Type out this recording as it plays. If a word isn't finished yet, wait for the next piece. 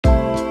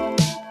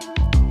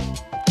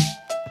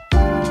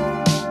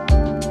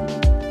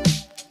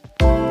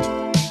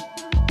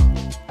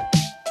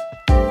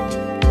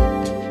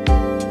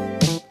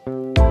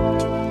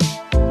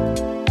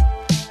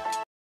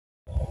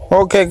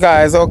Okay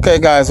guys,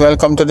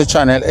 welcome to the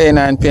channel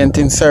A9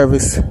 Painting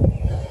Service.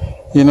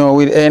 You know,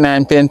 with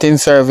A9 Painting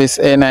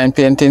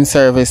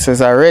Service is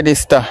a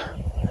register.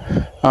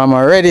 I'm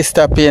a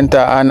register painter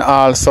and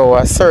also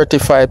a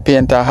certified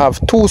painter. I have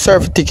two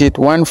certificates,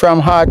 one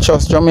from Hard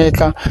Trust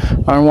Jamaica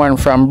and one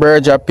from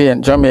Berger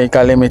Paint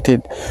Jamaica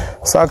Limited.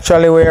 So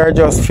actually we are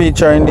just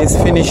featuring this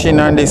finishing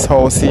on this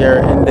house here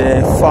in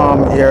the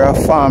farm area,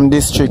 farm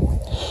district,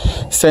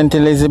 St.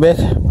 Elizabeth,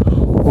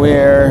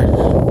 where,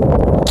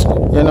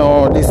 you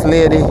know, this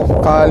lady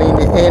calling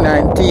the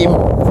A9 team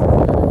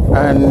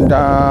and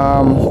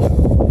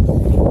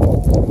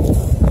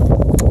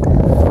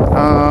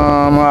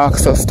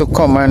asked us to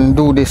come and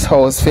do this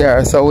house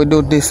here. So we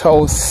do this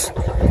house.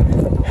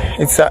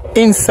 It's an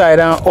inside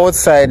and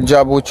outside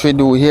job which we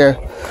do here.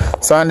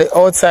 So on the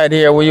outside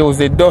here we use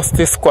the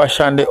dusty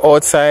squash on the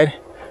outside,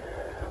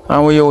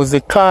 and we use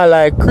the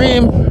Carlisle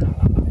cream.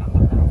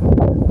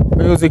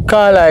 We use the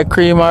Carlisle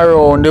cream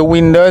around the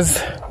windows,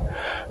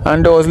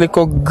 and those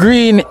little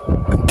green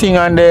thing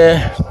on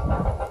the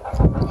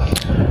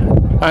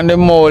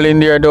mold in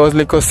there, those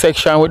little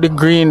section with the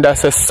green,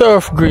 that's a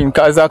surf green,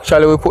 because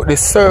actually we put the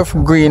surf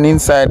green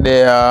inside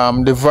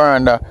the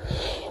veranda.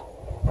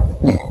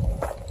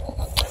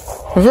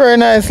 Very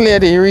nice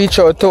lady reached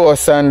out to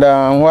us, and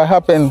what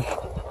happened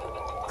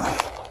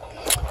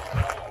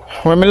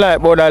when me like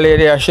about that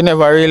lady, she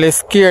never really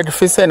scared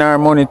if send her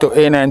money to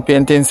A9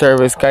 Painting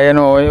Service, because you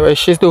know what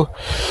she do,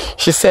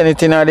 she send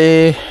it in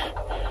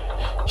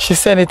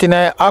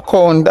her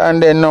account,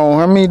 and then now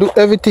I me do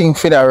everything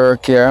for that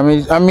work here.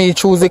 I me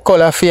choose the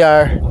color for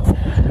her.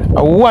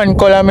 One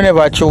color I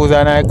never choose,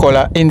 and I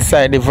color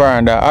inside the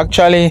veranda.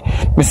 Actually,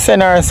 me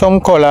send her some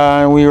color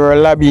and we were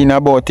lobbying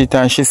about it,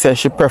 and she said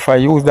she prefer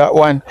use that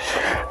one.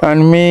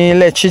 And me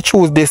let she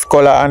choose this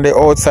color on the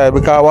outside,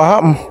 because what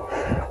happened?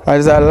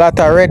 There's a lot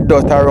of red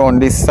dot around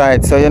this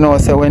side. So you know,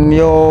 so when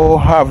you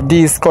have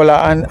this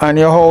color on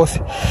your house,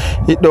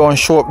 it don't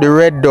show up the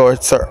red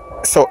dots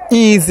so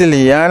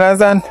easily, you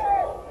understand?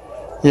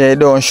 Yeah, it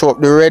don't show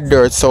up the red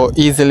dirt so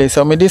easily.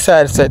 So me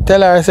decided to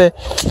tell her, I say,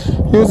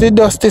 use the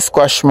dusty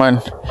squash, man.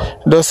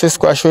 Dusty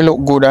squash will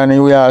look good, and it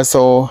will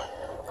also,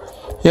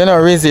 you know,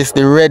 resist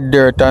the red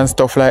dirt and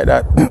stuff like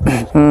that.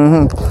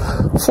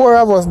 4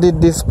 of us did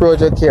this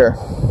project here.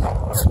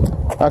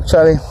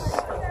 Actually,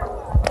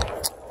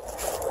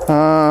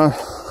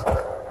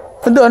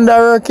 we done the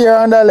work here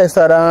under less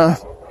than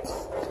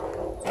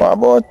for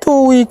about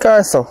 2 weeks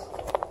or so.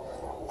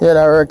 Yeah,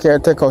 that work here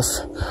take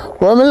us.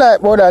 What me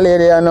like about that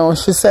lady, you know,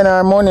 she send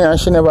her money and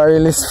she never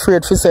really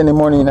afraid to send the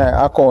money in her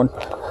account.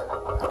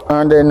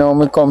 And then now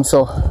me come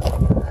so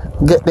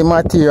get the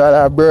material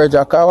at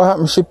Berger. Cause what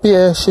happen,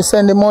 she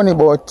send the money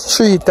about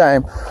 3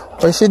 times.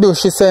 What she do,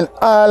 she send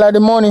all of the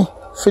money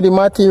for the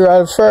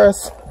material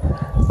first.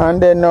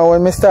 And then now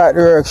when me start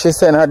the work, she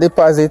send a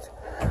deposit.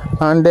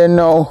 And then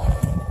now,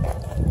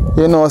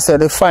 you know, say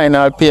the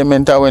final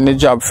payment when the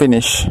job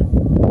finish.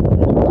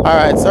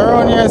 Alright, so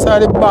around here is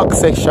the back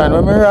section.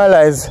 When we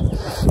realize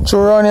through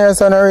around here is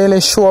not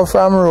really sure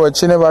from road,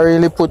 she never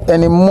really put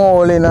any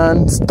molding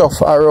and stuff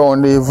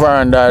around the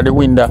veranda, the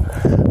window.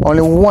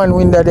 Only one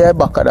window there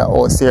back of the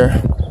house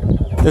here.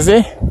 You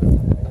see?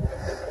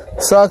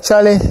 So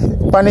actually,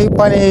 pani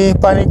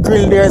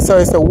grill there, so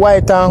it's a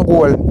white and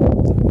gold.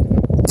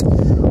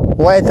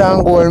 White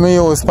and gold me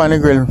use pani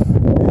grill.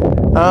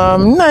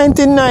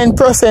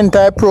 99%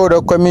 type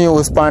product when me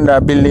use pan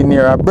that building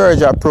here, a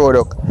Berger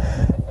product.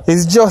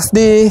 It's just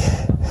the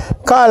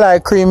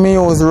Carlisle cream me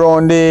use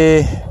around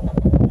the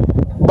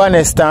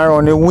banister,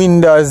 around the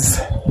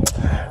windows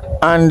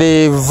and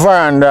the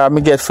veranda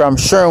me get from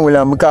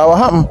Sherwin-Williams. Because what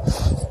happened,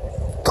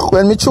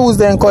 when me choose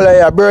them color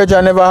here,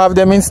 Berger never have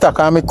them in stock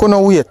and me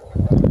couldn't wait.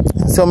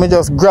 So me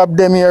just grab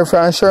them here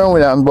from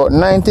Sherwin-Williams. But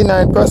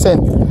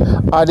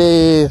 99% of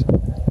the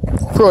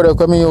product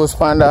when me use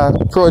for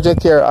the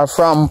project here are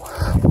from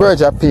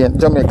Berger Paint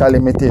Jamaica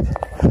Limited.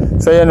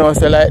 So you know,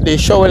 so like the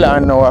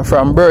showerland now are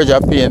from Berger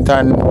Paint,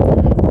 and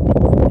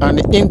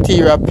the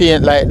interior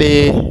paint, like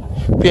the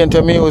paint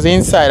we use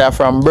inside, are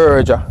from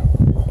Berger.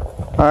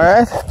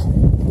 Alright?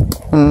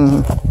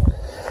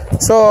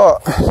 So,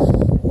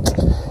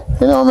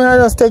 you know, I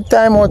just take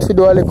time out to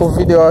do a little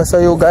video so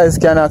you guys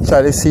can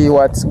actually see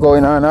what's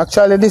going on.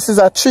 Actually, this is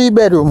a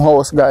 3-bedroom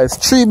house, guys.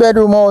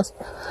 3-bedroom house.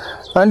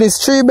 And this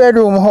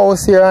 3-bedroom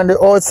house here on the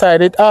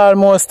outside, it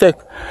almost take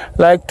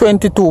like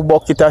 22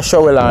 buckets of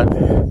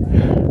showerland.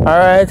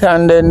 Alright,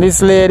 and then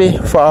this lady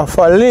for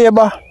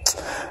labor,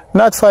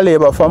 not for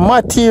labor, for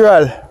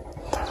material.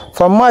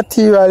 For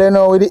material, you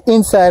know, with the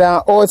inside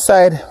and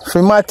outside,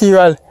 for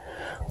material,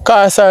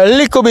 costs a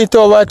little bit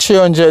over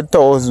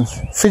 300,000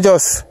 for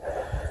just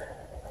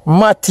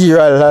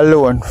material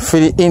alone, for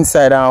the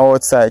inside and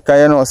outside.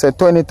 Because you know, say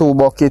 22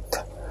 bucket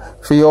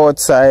for the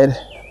outside,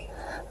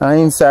 and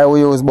inside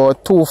we use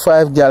about 2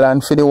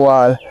 5-gallon for the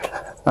wall,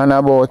 and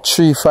about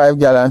 3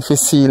 5-gallon for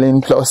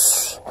ceiling,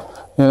 plus,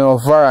 you know,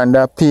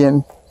 veranda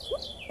paint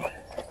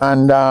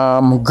and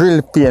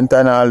grill paint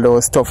and all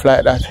those stuff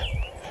like that.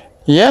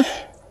 Yeah.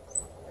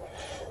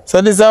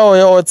 So this is how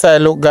your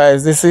outside look,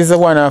 guys. This is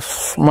one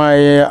of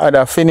my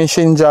other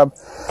finishing job.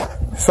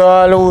 So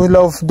all who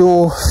love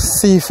do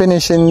see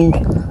finishing,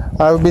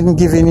 I've been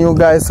giving you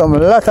guys some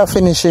lot of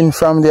finishing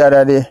from the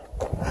other day.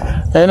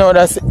 You know,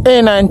 that's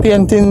A9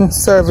 painting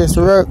service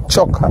work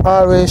chuck.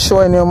 Always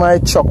showing you my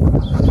chuck.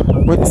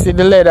 We see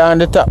the leather on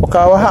the top.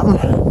 Because what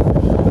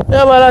happened? You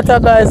have a lot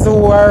of guys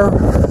who are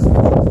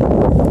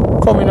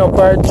coming up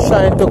and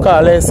trying to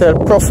call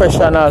themselves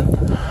professional.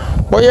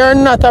 But you're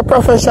not a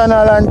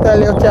professional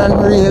until you can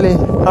really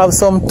have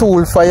some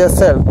tool for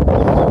yourself.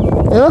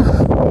 You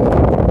know?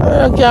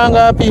 You can't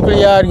go to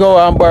people's yard, go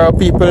and borrow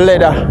people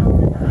leather.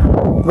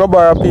 Go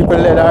borrow people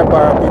leather,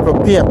 borrow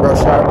people paintbrush,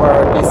 or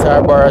borrow this,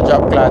 or borrow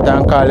job cloth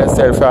and call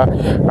yourself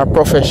a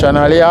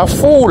professional. You're a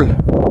fool.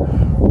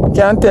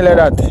 Can't tell you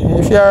that.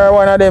 If you're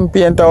one of them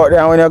painter out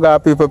there, when you go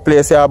to people's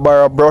place, you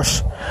borrow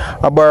brush,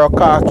 or borrow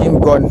caulking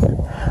gun,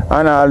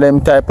 and all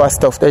them type of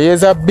stuff. You're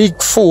a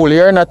big fool.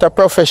 You're not a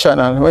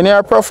professional. When you're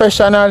a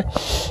professional,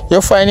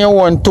 you find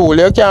your own tool.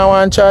 You can't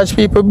want to charge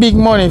people big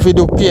money if you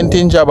do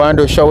painting job and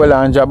do shovel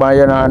and job and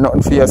you don't have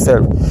nothing for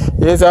yourself.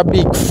 You're a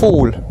big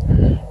fool.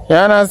 You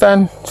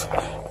understand?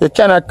 You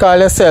cannot call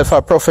yourself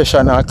a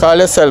professional. Call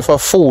yourself a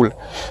fool.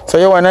 So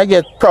you want to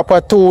get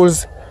proper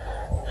tools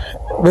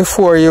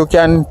before you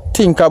can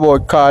think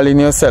about calling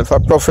yourself a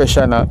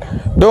professional.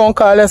 Don't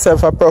call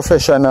yourself a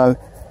professional.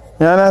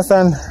 You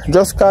understand?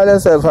 Just call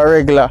yourself a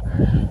regular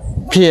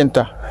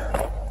painter.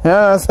 You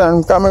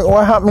understand?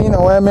 What happened, you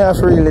know, why me have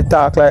to really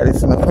talk like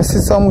this? You know? I see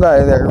some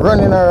guys there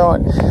running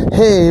around.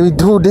 Hey, we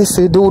do this,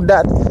 we do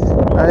that.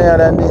 And at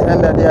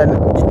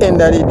the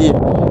end of the day,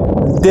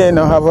 they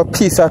don't have a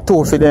piece of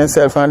tool for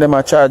themselves and them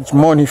a charge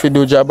money for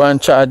do job and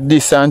charge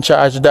this and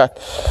charge that.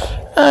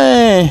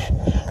 Hey.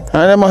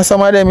 And them,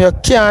 some of them, you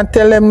can't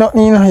tell them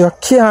nothing, you know, you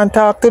can't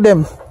talk to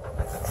them.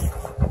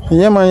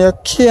 Yeah, man, you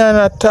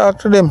cannot talk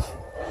to them.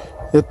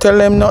 You tell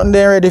them nothing,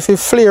 they're ready to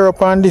flare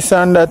up on this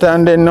and that,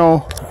 and then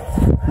now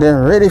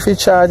they're ready to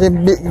charge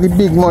the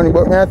big money.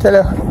 But me I tell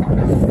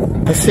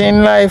you, you see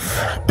in life,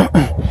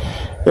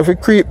 you have to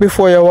creep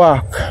before you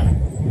walk.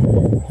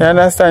 You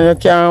understand? You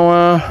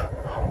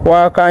can't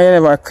walk and you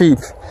never creep.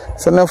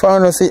 So now if I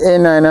want to see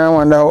A9, I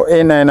wonder how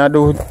A9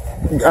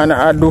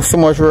 I do so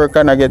much work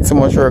and I get so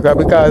much work.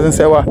 Because I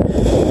say, well,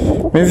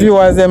 my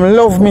viewers them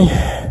love me.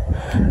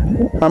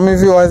 And my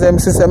viewers them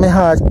say my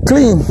heart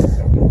clean.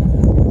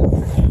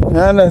 You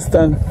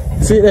understand?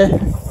 See there?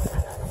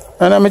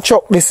 And I'm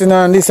chuck this in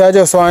and this. I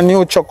just want a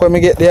new chuck when I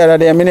get the other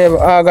day. I never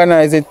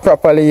organize it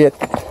properly yet.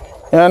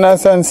 You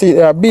understand? See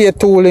there? Be a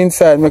tool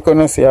inside. I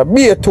can see a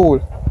be a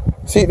tool.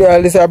 See there?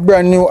 This is a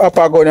brand new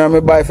upper gun and I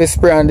buy for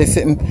spray and this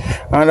sitting.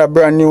 And a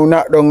brand new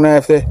knockdown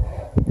knife there.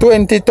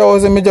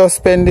 20,000 me just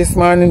spend this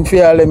morning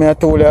for all me a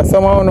tool.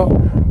 Somehow no,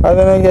 I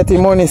don't get the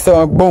money,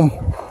 so boom.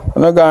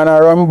 I'm gonna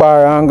run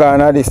bar and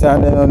gonna this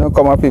and then you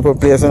come up people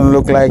place and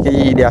look like an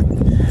idiot.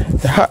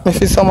 It hurt me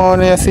for somehow,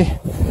 you see.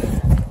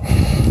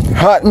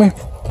 Hurt me.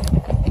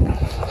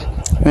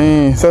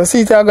 So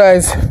see there,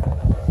 guys.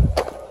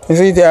 You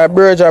see there,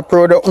 Berger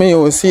product me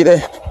use. See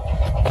there.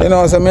 You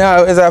know, so me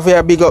always have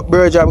to big up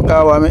Berger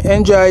because I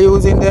enjoy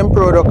using them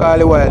product all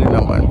the while, you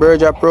know, man.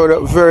 Berger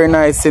product very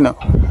nice, you know.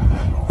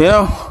 You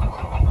know,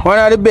 one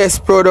of the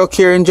best products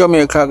here in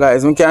Jamaica,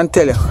 guys, I can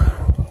tell you.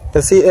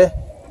 You see there?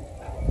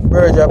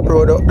 Berger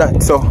product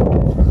that, so.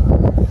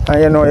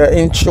 And you know, you're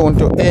in tune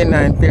to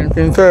A9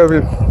 painting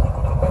service.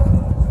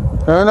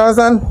 You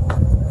understand?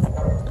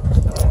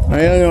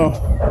 And you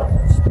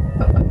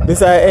know,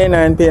 this is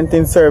A9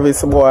 painting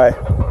service, boy.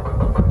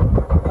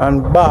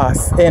 And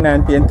boss,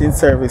 A9 painting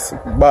service,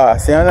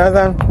 boss. You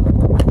understand?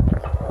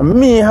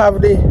 Me have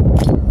the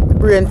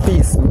brain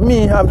piece,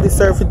 me have the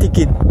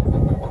certificate.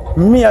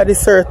 Me are the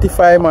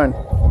certified man.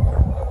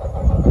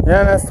 You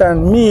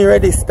understand? Me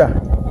register.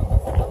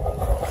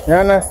 You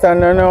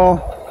understand? You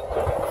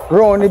know,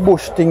 round the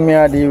bush thing me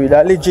I deal with,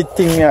 that legit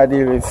thing me I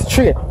deal with.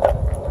 Straight.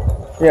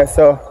 Yeah,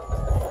 so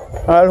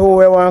all who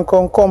want to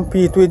come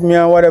compete with me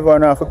and whatever,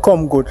 now have to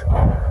come good.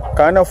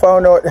 Because I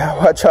found out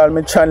watch all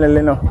my channel,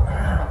 you know.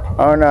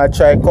 I want to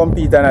try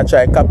compete and I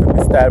try copy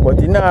my style, but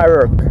it not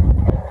work.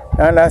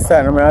 You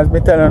understand? I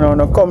was telling you,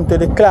 no, come to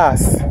the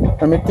class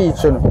and I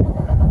teach you.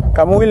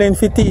 I'm willing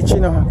to teach,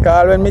 you know,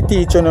 because when I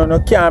teach, you know, you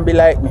can't be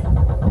like me.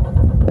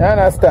 You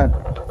understand?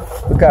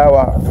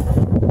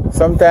 Because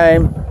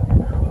sometimes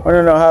when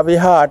you don't have a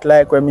heart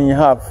like when me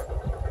have.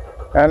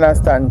 You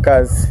understand?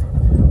 Because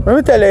when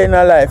I tell you in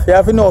life, you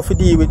have to know how to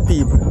deal with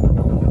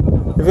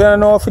people. If you don't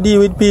know how to deal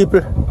with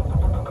people,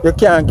 you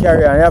can't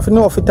carry on. You have to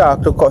know how to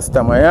talk to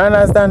customers. You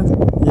understand?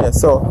 Yeah,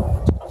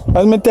 so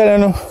as me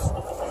telling you,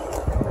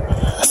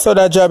 so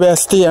that job I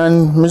stay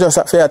and I just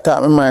have to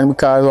talk my mind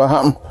because what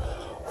happened.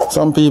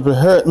 Some people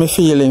hurt me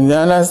feelings, you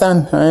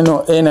understand? I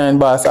know A9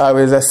 boss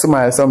always a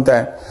smile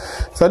sometimes.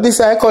 So this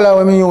eye color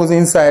when we use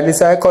inside,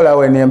 this eye color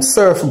when named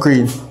surf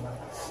green.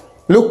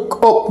 Look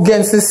up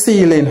against the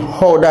ceiling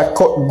how that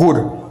cut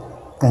good.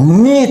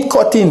 Neat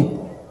cutting.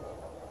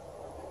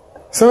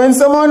 So when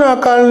someone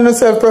are calling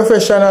themselves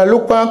professional,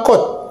 look and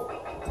cut.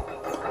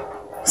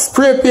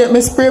 Spray paint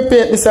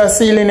this a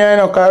ceiling here, you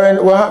know,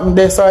 because what happened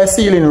there, so I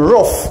ceiling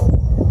rough.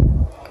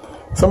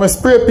 So I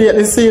spray paint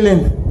the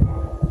ceiling.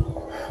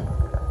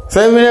 So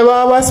if you never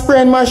have a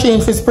spraying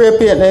machine for spray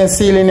paint the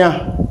ceiling here,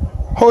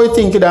 how you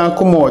think it don't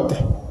come out?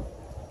 And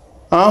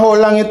how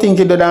long you think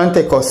it don't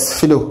take us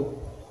to do?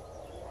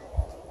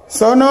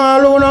 So now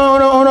no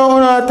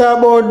talk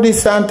about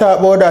this and talk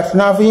about that.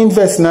 Now we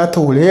invest in a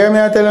tool. You hear me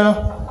I tell you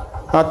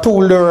now? A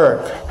tool to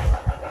work.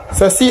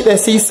 So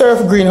see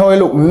surf green how it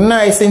look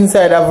nice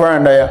inside the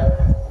veranda here.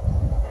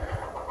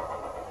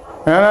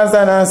 You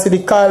understand? And see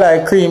the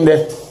Carlisle cream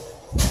there.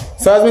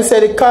 So as we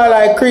say, the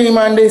Carlisle cream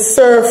and the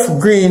surf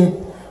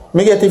green,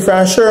 me get it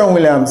from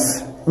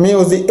Sherwin-Williams. Me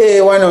use the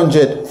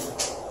A100.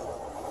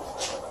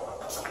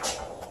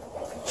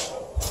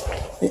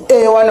 The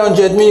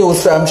A100 me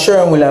use from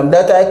Sherwin-Williams.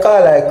 That I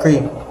Carlisle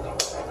cream.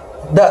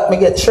 That me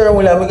get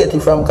Sherwin-Williams, me get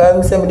it from, because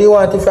me say me they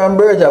want it from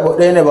Berger, but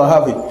they never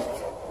have it.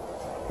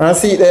 And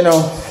see it there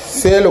now.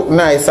 See it look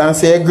nice and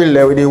see a grill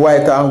there with the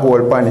white and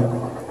gold on it.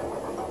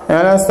 You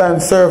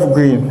understand? Surf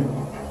green.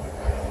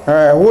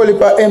 Alright, hold it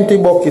for empty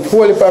bucket.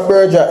 Hold it for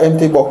Berger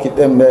empty bucket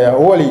them there.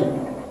 Hold it.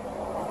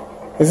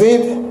 You see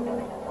it?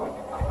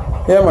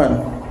 Yeah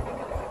man.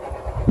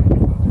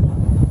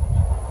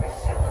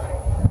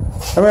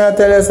 I'm going to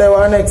tell you say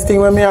what next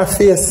thing when me a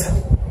face.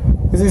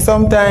 You see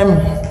sometime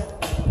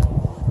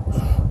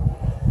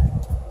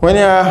when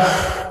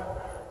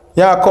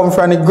you come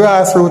from the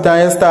grassroots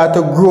and you start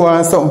to grow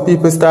and some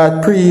people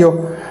start pre you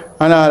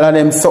and all of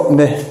them something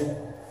there.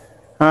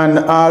 And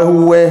all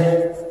who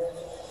were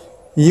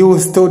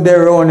used to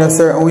their own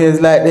certain ways,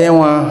 like they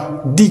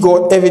want to dig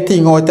out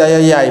everything out of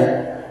your eye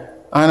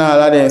and all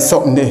of them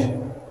something there.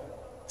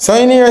 So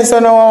in here, so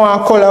now I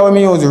want color when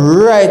I use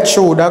right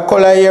through. That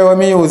color here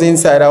when I use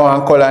inside, I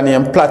want color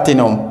named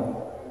Platinum.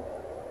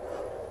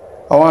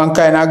 I want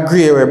kind of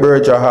grey where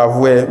Berger have,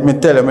 where me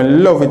tell them I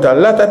love it. A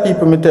lot of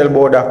people me tell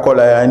about that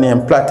color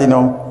named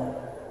Platinum.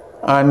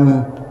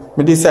 And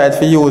I decide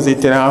to use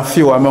it in a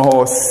few of my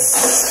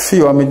house,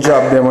 few of my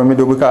job them when I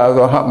do because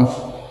what happen.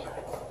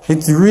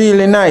 It's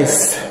really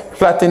nice.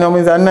 Platinum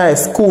is a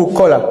nice, cool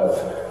color.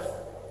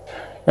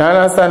 You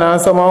understand?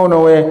 And somehow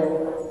know where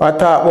I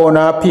talk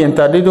about a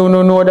painter, they don't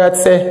know that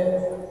say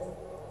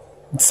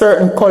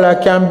certain color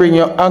can bring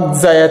you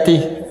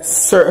anxiety,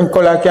 certain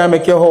color can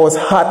make your house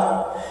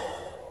hot,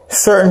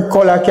 certain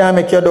color can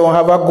make you don't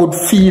have a good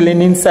feeling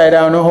inside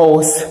of the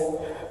house.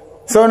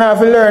 So now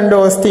if you learn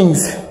those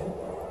things,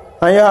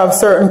 and you have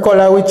certain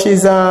color which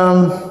is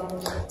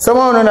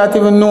someone do not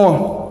even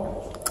know.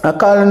 I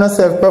call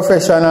myself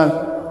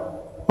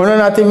professional. We do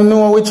not even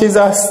know which is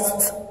a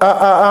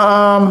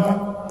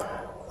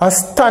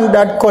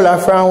standard color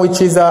from which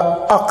is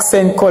a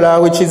accent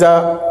color, which is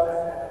a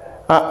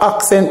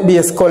accent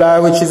based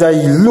color, which is a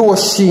low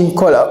sheen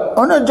color.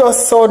 I'm not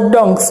just so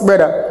dunks,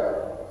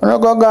 brother. I'm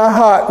not gonna go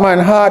heart, man.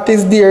 Heart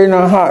is there, you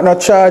know, heart not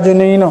charging,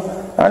 you know.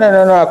 And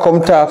then I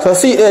come talk. So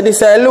see, this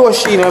is a low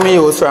sheen I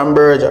use from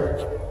Berger.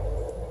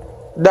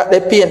 That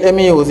the paint I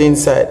use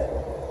inside.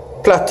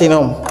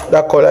 Platinum,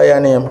 that color your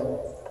name.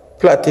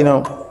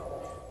 Platinum.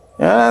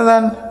 You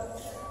understand?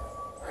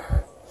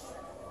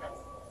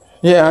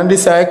 Yeah, and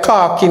this is a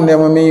caulking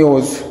them when I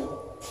use.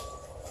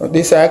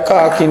 This is a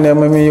caulking them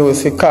when I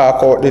use to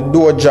caulk out the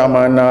door jam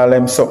and all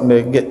them something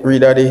to get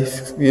rid of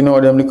this, you know,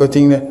 them little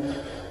thing there.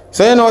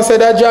 So you know, so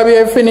that job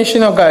here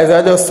finishing up, guys.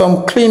 I just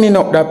some cleaning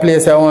up that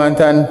place I want,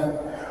 and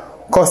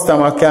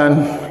customer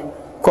can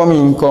come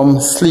in, come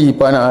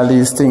sleep and all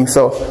these things.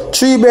 So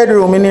 3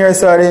 bedroom in here,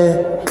 so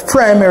the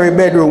primary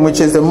bedroom, which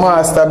is the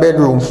master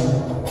bedroom.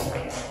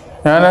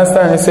 You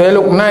understand? So it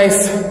look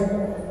nice.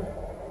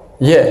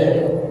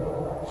 Yeah.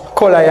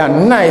 Color ya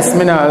nice,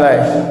 me not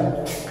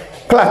lie.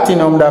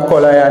 Platinum that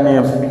color ya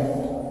name.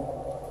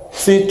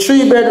 See,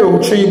 3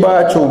 bedroom, 3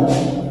 bathroom.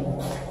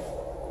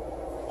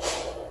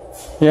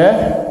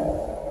 Yeah?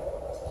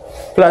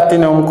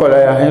 Platinum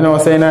color ya. You know,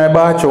 so in a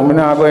bathroom, I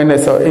not go in there,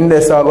 so in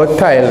there so I got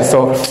tile,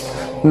 so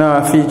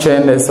now feature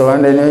in there, so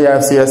and then you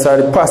have see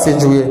the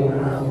passageway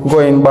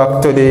going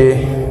back to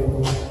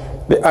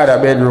the other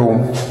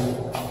bedroom.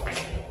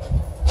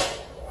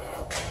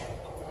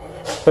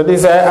 So this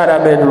is another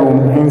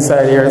bedroom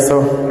inside here,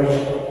 so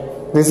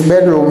this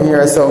bedroom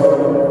here,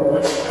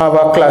 so have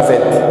a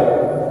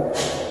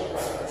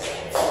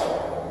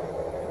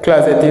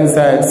closet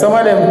inside. Some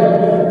of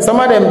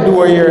them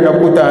door here no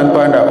put on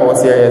panda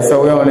house here,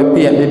 so we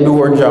only paint the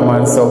door jam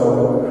and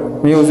so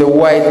we use the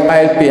white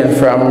oil paint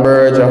from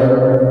Berger.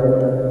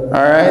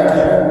 Alright?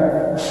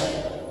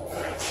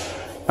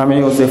 I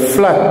use the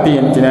flat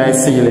paint in the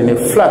ceiling, the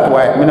flat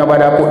white. I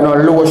nobody put no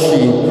low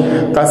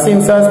sheen. Because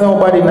since there's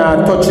nobody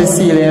now touch the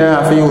ceiling,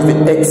 I have to use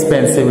the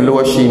expensive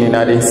low sheen in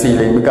the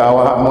ceiling. Because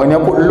what happens when you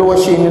put low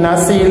sheen in a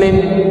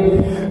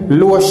ceiling,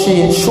 low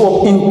sheen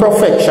show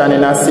imperfection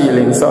in a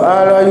ceiling. So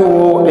all of you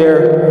out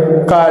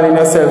there calling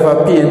yourself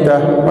a painter,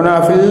 you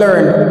have to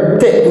learn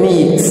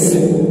techniques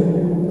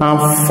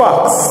and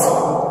facts.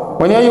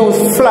 When you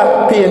use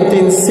flat paint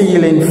in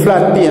ceiling,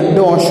 flat paint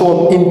don't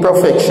show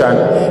imperfection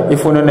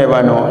if you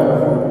never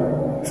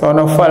know. So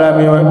now follow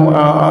me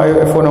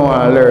if you don't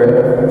want to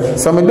learn.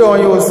 So I don't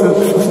use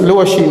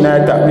low sheen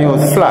like that, I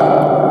use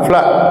flat.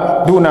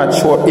 Flat do not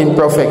show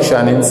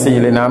imperfection in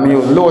sealing. I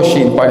use low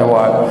sheen on the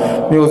wall.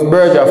 I use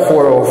Berger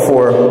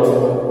 404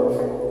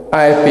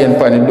 oil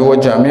paint on the door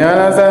jam. You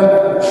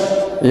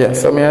understand? Yeah,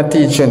 so I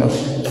teach you now.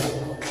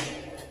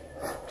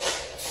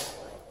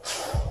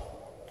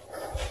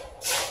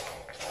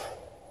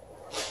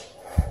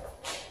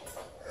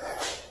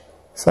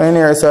 So in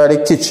here is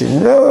the kitchen.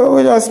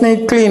 We just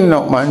need cleaning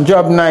up, man.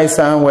 Job nice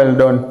and well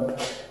done.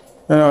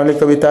 You know, a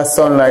little bit of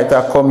sunlight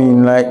are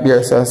coming like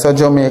there. So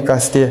Jamaica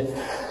stay.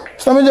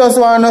 So I just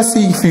want to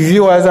see if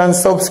viewers and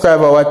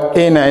subscribers what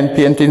A9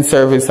 painting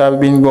service have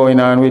been going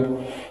on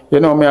with. You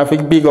know, me have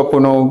to big up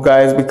on you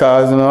guys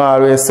because you know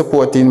always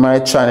supporting my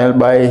channel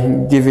by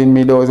giving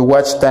me those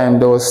watch time,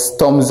 those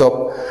thumbs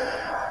up.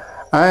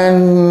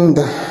 And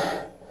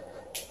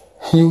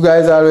you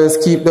guys always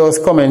keep those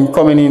comments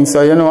coming in,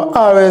 so you know,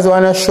 always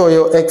want to show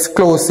you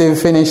exclusive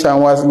finish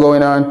and what's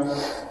going on.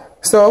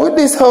 So with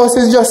this house,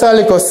 is just a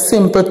little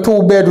simple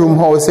 2-bedroom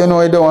house. You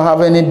know, you don't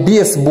have any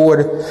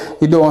baseboard,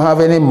 you don't have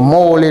any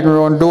molding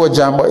around door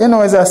jam, but you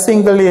know, it's a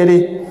single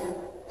lady.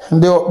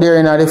 They up there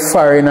in the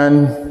foreign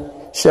and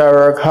she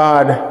work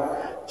hard.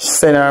 She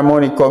send her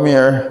money come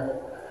here.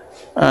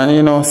 And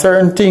you know,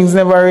 certain things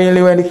never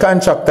really, when the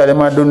contractor them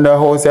are doing the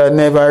house, they are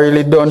never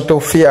really done to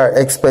fair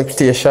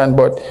expectation.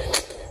 But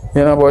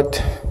you know,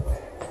 but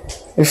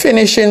the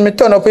finishing, me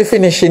turn up the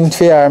finishing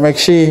fair, make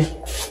she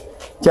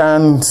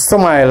can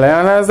smile. You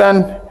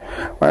understand?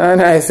 One of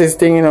the nicest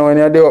thing, you know, when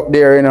you're up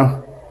there, you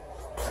know,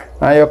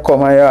 and you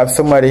come and you have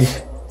somebody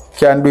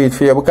can do it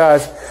for you,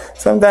 because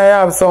sometimes you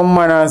have some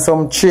man and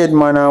some trade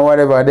man or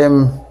whatever,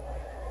 them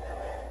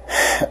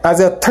as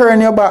you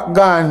turn your back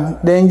gone,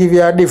 then give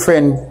you a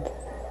different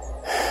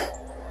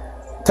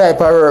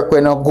type of work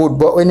when not good,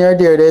 but when you're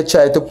there they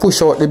try to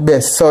push out the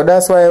best. So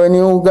that's why when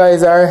you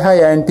guys are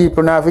hiring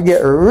people now, you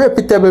get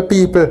reputable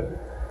people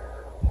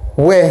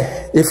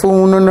where if you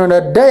don't know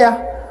that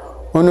there,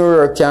 you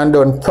work can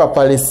done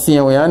properly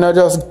same way, and not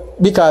just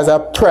because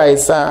of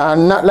price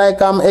and not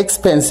like I'm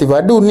expensive.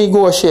 I do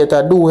negotiate,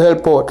 I do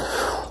help out.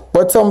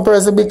 But some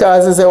person,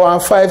 because they say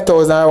want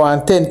 5,000 or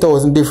want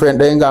 10,000 different,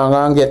 then go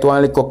and get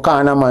one little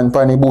corner man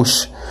pan the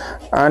bush,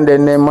 and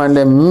then them man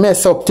them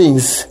mess up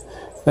things.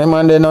 Them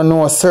and they don't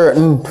know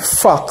certain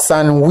facts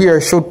and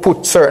where should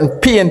put certain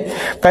paint.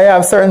 Because you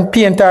have certain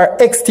paint or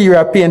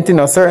exterior paint, you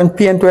know, certain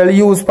paint will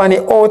use on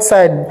the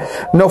outside,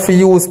 not for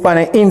use on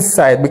the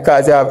inside,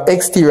 because you have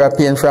exterior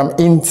paint from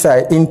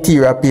inside,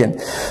 interior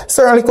paint.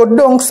 Certain little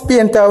dunks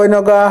painter when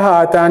you go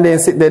hard and then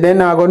sit there, then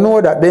not go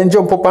know that. Then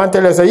jump up and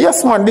tell you, so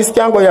yes man, this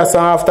can go here, so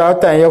after a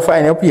time you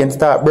find your paint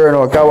start burn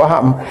out. Because what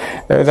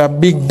happened? There's a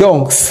big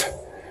dunks.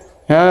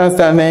 You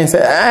understand? Then you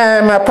say,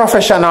 I'm a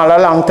professional, a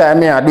long time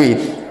me I do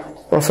it.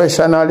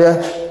 Professional,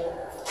 yeah.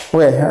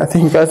 Well, I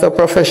think as a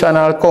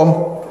professional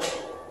come.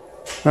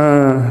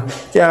 Can't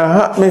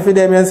hurt me for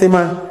them, you see,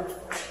 man.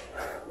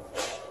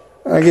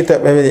 I get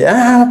up every day.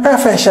 I'm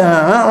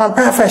a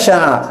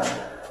professional.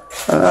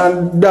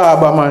 And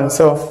Darba, man.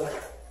 So,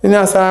 you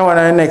know, so I want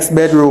the next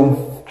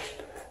bedroom.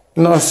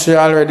 You know, she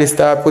already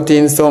start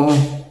putting some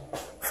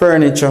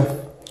furniture.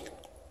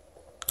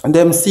 And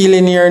them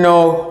ceiling here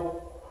now,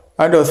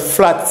 I just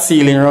flat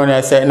ceiling around here.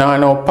 I say,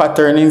 no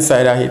pattern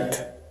inside of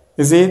it.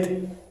 Is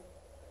it?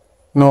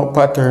 No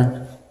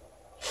pattern.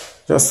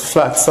 Just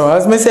flat. So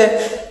as me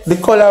say, the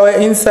color we're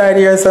inside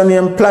here is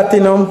named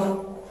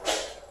platinum.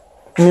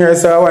 Here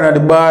is one of the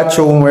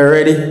bathroom we're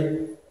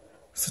ready.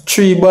 So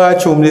 3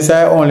 bathrooms, this is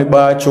only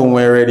bathroom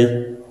we're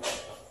ready.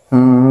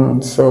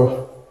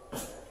 So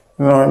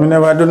you know, I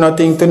never do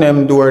nothing to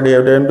them door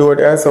there. Them door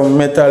there some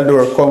metal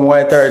door come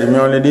white already. Me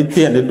only did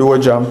paint the door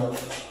jam.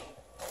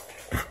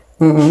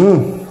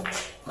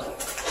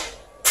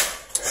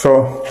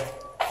 So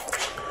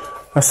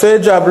I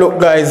say job look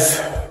guys,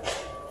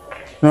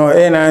 you know,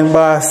 A9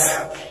 Boss,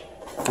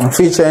 I'm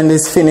featuring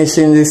this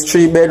finishing, this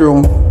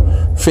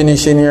 3-bedroom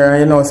finishing here,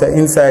 you know, so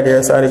inside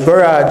here, so the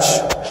garage,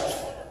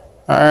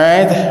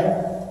 alright,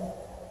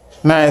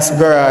 nice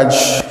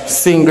garage,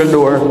 single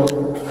door,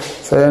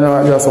 so you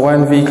know, just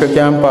one vehicle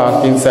can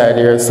park inside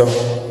here, so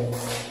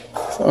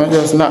I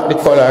just knock the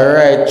color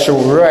right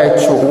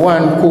through,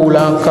 one cool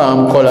and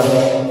calm color,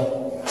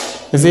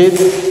 is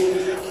it?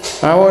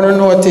 I want to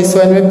notice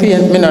when we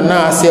paint, me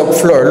not see up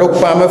floor.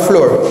 Look on my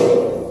floor.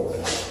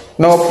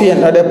 No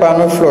paint not up on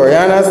my floor. You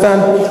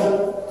understand?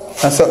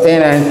 That's what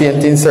A9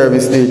 painting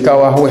service do.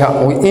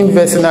 Because we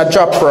invest in a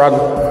drop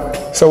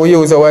rag. So we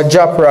use our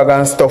drop rag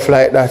and stuff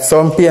like that.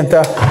 Some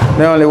painter,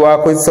 they only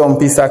work with some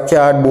piece of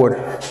cardboard.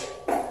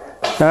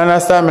 You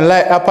understand? Me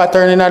like that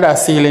pattern in that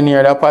ceiling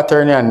here. That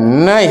pattern here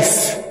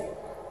nice.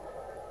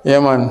 Yeah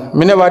man.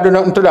 Me never do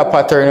nothing to that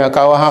pattern here.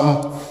 Because what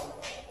happened?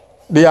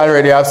 They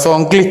already have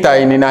some glitter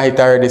in it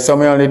already,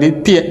 so I only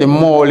did paint the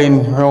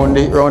molding around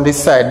the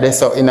side there,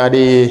 so in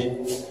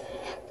the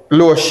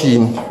low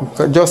sheen.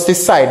 Just the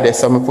side there,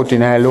 so I put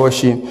in a low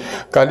sheen.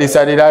 Because this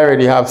I did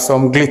already have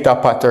some glitter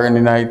pattern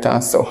in it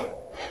and so.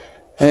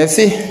 And you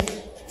see,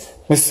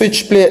 My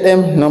switch plate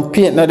them, no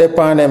paint no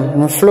upon them.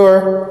 My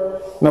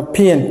floor, no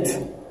paint.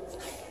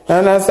 You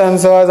understand?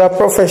 So as a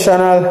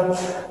professional,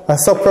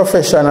 as a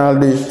professional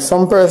do it.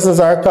 Some persons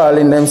are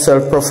calling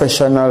themselves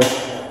professional.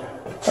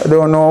 I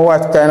don't know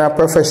what kind of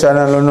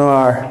professional you know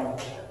are.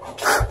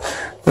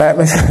 Like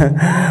me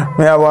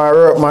have one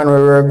workman who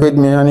work with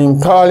me and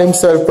he call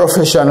himself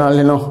professional,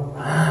 you know.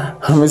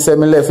 And I say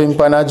me left him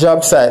on a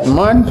job site.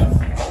 Man,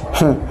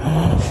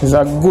 it's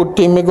a good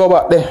thing me go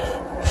back there.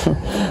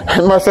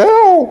 And I say,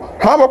 oh,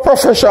 I'm a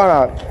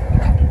professional.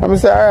 And I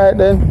say, alright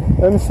then,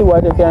 let me see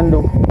what you can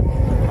do.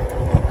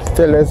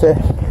 Tell her,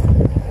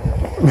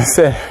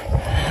 say,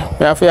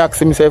 I have to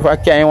ask him if I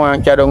can't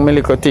want to carry down my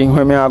little thing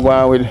when I go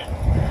on with.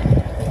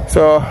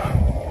 So,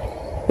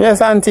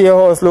 yes, auntie,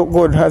 your house look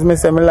good. As me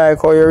say, me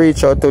like how you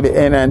reach out to the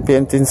A9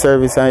 painting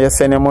service and you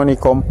send your money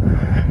come.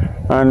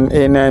 And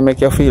A9 make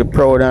you feel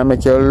proud and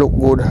make you look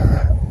good.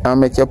 And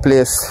make your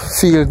place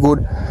feel good.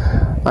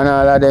 And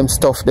all of them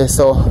stuff there.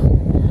 So,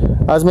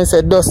 as me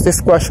said, dusty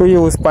squash we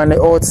use on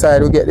the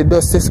outside. We get the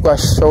dusty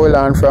squash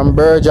shower from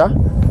Berger.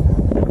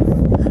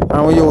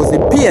 And we use the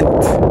paint.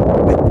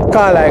 The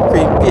Carlisle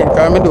cream paint.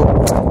 Because I do.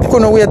 I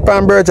couldn't wait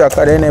for Berger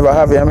because they never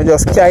have it. I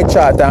just carry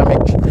chart and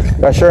make.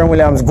 Because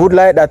Sherwin-Williams good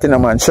like that, you know,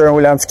 man.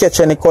 Sherwin-Williams catch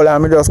any color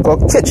and I just go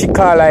catch the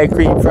Carlisle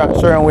cream from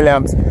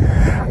Sherwin-Williams.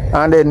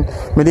 And then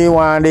I didn't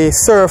want the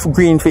surf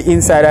green for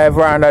inside the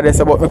veranda there,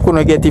 so but I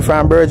couldn't get it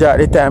from Berger at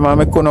the time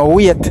and I couldn't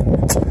wait.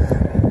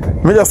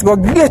 I just go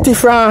get it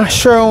from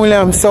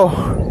Sherwin-Williams, so.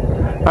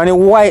 And the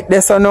white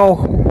there so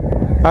now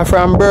are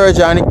from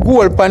Berger and the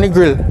gold pan the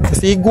grill. You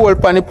see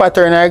gold pan the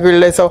pattern of the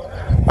grill there, so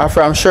are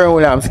from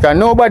Sherwin-Williams. Because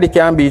nobody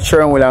can beat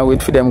Sherwin-Williams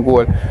with for them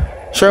gold.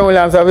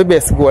 Sherwin-Williams have the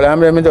best gold,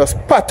 and then I just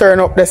pattern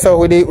up there so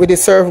with the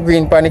surf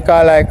green pan the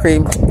Carlisle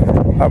cream.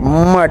 A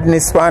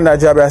madness for that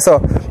job. So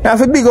I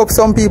have to big up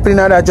some people in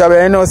that job.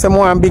 I know some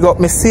more big up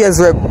my sales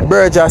rep,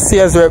 Berger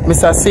sales rep,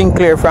 Mr.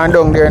 Sinclair from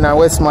down there in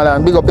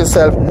Westmoreland. Big up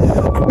yourself.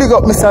 Big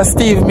up Mr.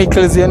 Steve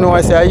Mickles, you know,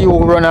 I say you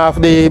run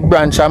off the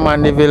branch of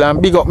Mandeville.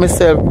 And big up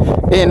myself,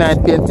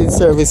 A9 Painting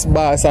Service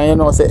Boss. And you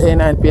know, say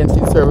A9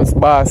 Painting Service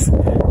Boss.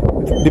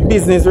 The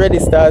business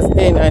registers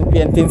A9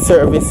 Painting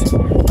Service.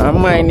 And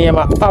my name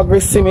is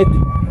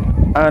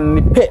Agri-Simit. And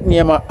the pet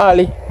name is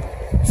Ali.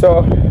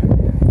 So,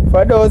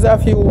 for those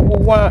of you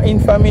who want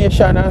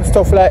information and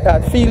stuff like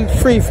that, feel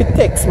free to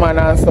text man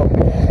and stuff.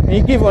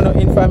 Me give you no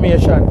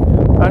information.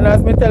 And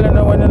as me tell you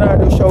now, when you not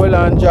do shower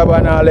land job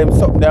and all them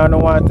something they don't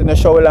want in a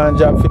shower land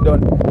job for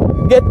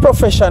done. Get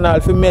professional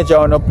for measure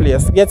on a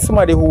place. Get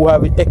somebody who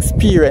have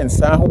experience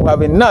and who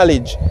have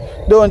knowledge.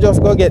 Don't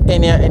just go get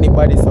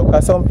anybody. So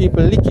cause some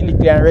people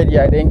licky and ready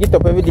and then get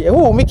up every day.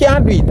 Oh, me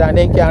can't do it and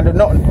then can't do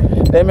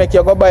nothing. They make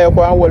you go buy up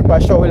one whole per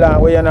shower land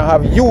where you don't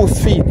have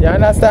use feet. You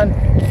understand?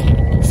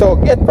 So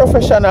get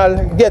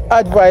professional, get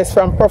advice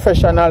from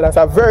professional. That's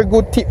a very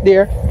good tip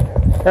there.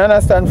 You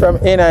understand, from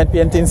A9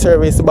 Painting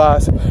Service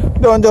Boss.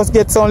 Don't just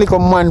get some little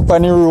man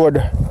on the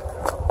road.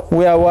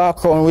 We are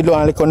walking, we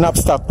don't little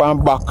knapsack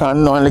on back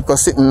and no little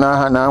sitting in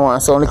our hand and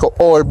want some little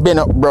old bent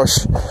up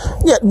brush.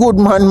 Get good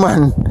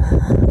man.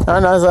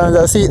 And as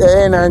I see the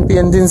A9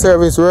 Painting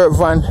Service work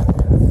van.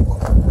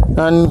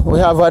 And we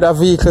have other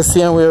vehicles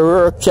here, we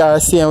work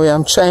cars here.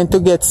 I'm trying to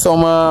get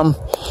some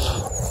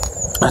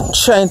I'm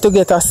trying to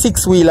get a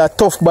 6-wheeler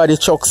tough body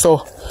truck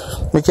so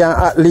we can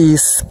at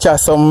least catch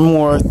some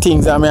more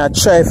things. I mean, I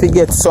try to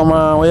get some,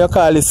 what you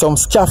call it, some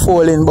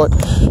scaffolding, but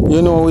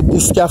you know, with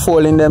the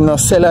scaffolding them now,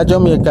 sell a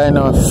Jamaica, you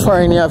know,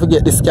 foreign you have to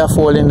get the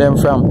scaffolding them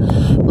from.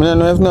 I don't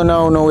know if no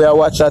now we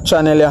watch that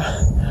channel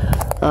here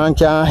and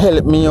can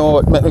help me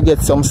out, make me get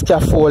some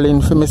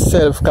scaffolding for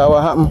myself, because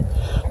what happen,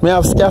 me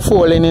have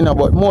scaffolding, you know,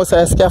 but most of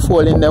the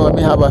scaffolding them when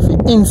me have a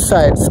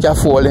inside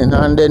scaffolding,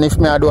 and then if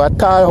me I do a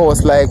tall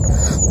house like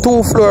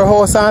 2-floor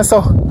house and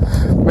so,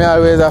 me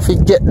always have to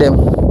get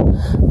them.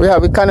 We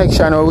have a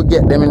connection where we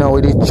get them, you know,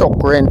 with the truck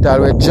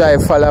rental, we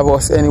drive follow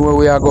us anywhere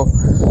we are go.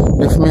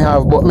 If me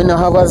have, but me not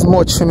have as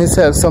much for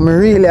myself, so me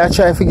really I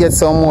try to get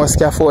some more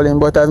scaffolding,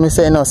 but as me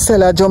say, you know,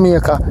 sell a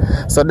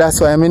Jamaica, so that's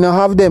why me not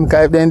have them,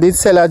 because if they did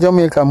sell a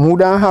Jamaica, me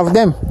wouldn't have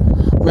them.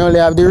 Me only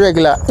have the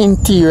regular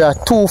interior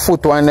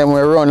 2-foot one them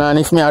we run, and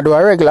if me I do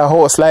a regular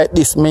house like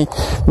this, me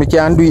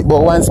can do it,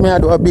 but once me I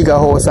do a bigger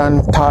house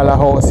and taller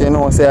house, you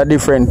know, say a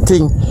different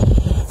thing.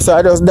 So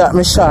I just that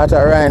me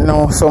shorter right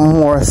now, some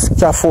more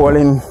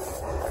scaffolding.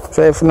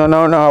 So if no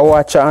now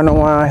watch and no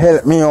want to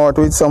help me out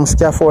with some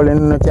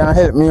scaffolding, you can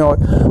help me out.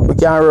 We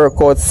can work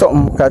out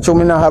something. Because you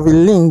not have the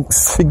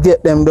links to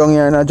get them down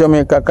here in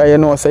Jamaica, because you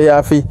know, so you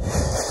have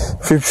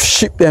to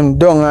ship them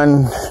down,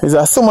 and it's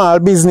a small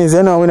business,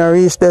 you know, we don't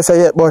reach there so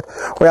yet, but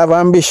we have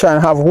ambition,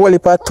 have whole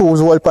heap of tools,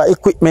 whole heap of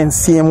equipment,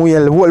 same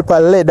wheel, whole heap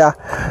of leather,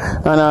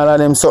 and all of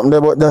them something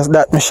there, but just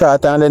that me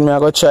short, and then me I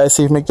go try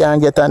see if me can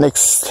get a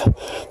next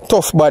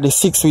tough body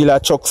 6-wheeler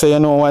truck, so you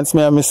know, once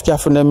me have my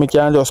scaffolding, me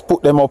can just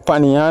put them up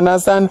on it, you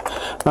understand,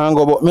 and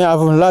go, but me have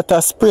a lot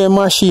of spray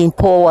machine,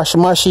 power wash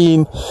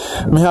machine,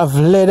 me have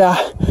leather,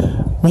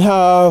 me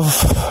have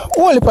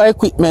whole heap of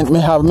equipment,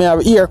 me have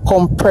air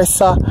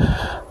compressor,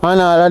 and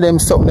all of them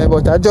something there,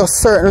 but I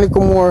just certainly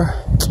more,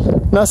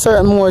 not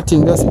certain more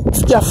things,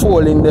 just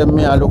scaffolding them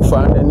me I look for,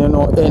 and then you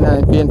know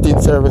A9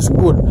 painting service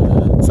good.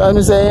 So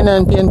as I say,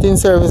 A9 painting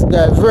service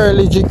guy, very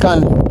legit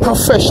and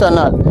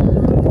professional.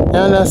 You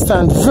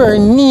understand? Very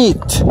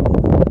neat.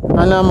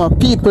 And I'm a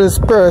people's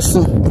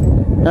person.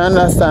 You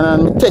understand?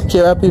 And I take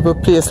care of people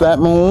place like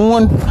my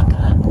own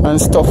and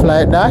stuff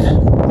like that.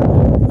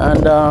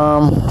 And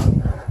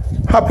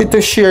happy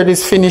to share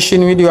this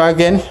finishing with you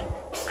again.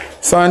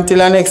 So until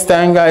the next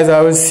time guys,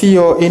 I will see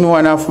you in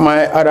one of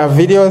my other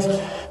videos.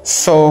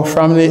 So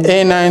from the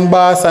A9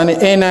 boss and the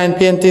A9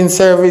 painting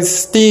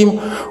service team,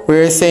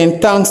 we're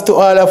saying thanks to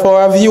all of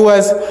our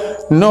viewers,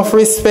 enough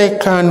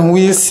respect, and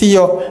we'll see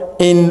you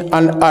in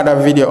another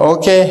video.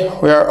 Okay,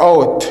 we are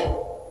out.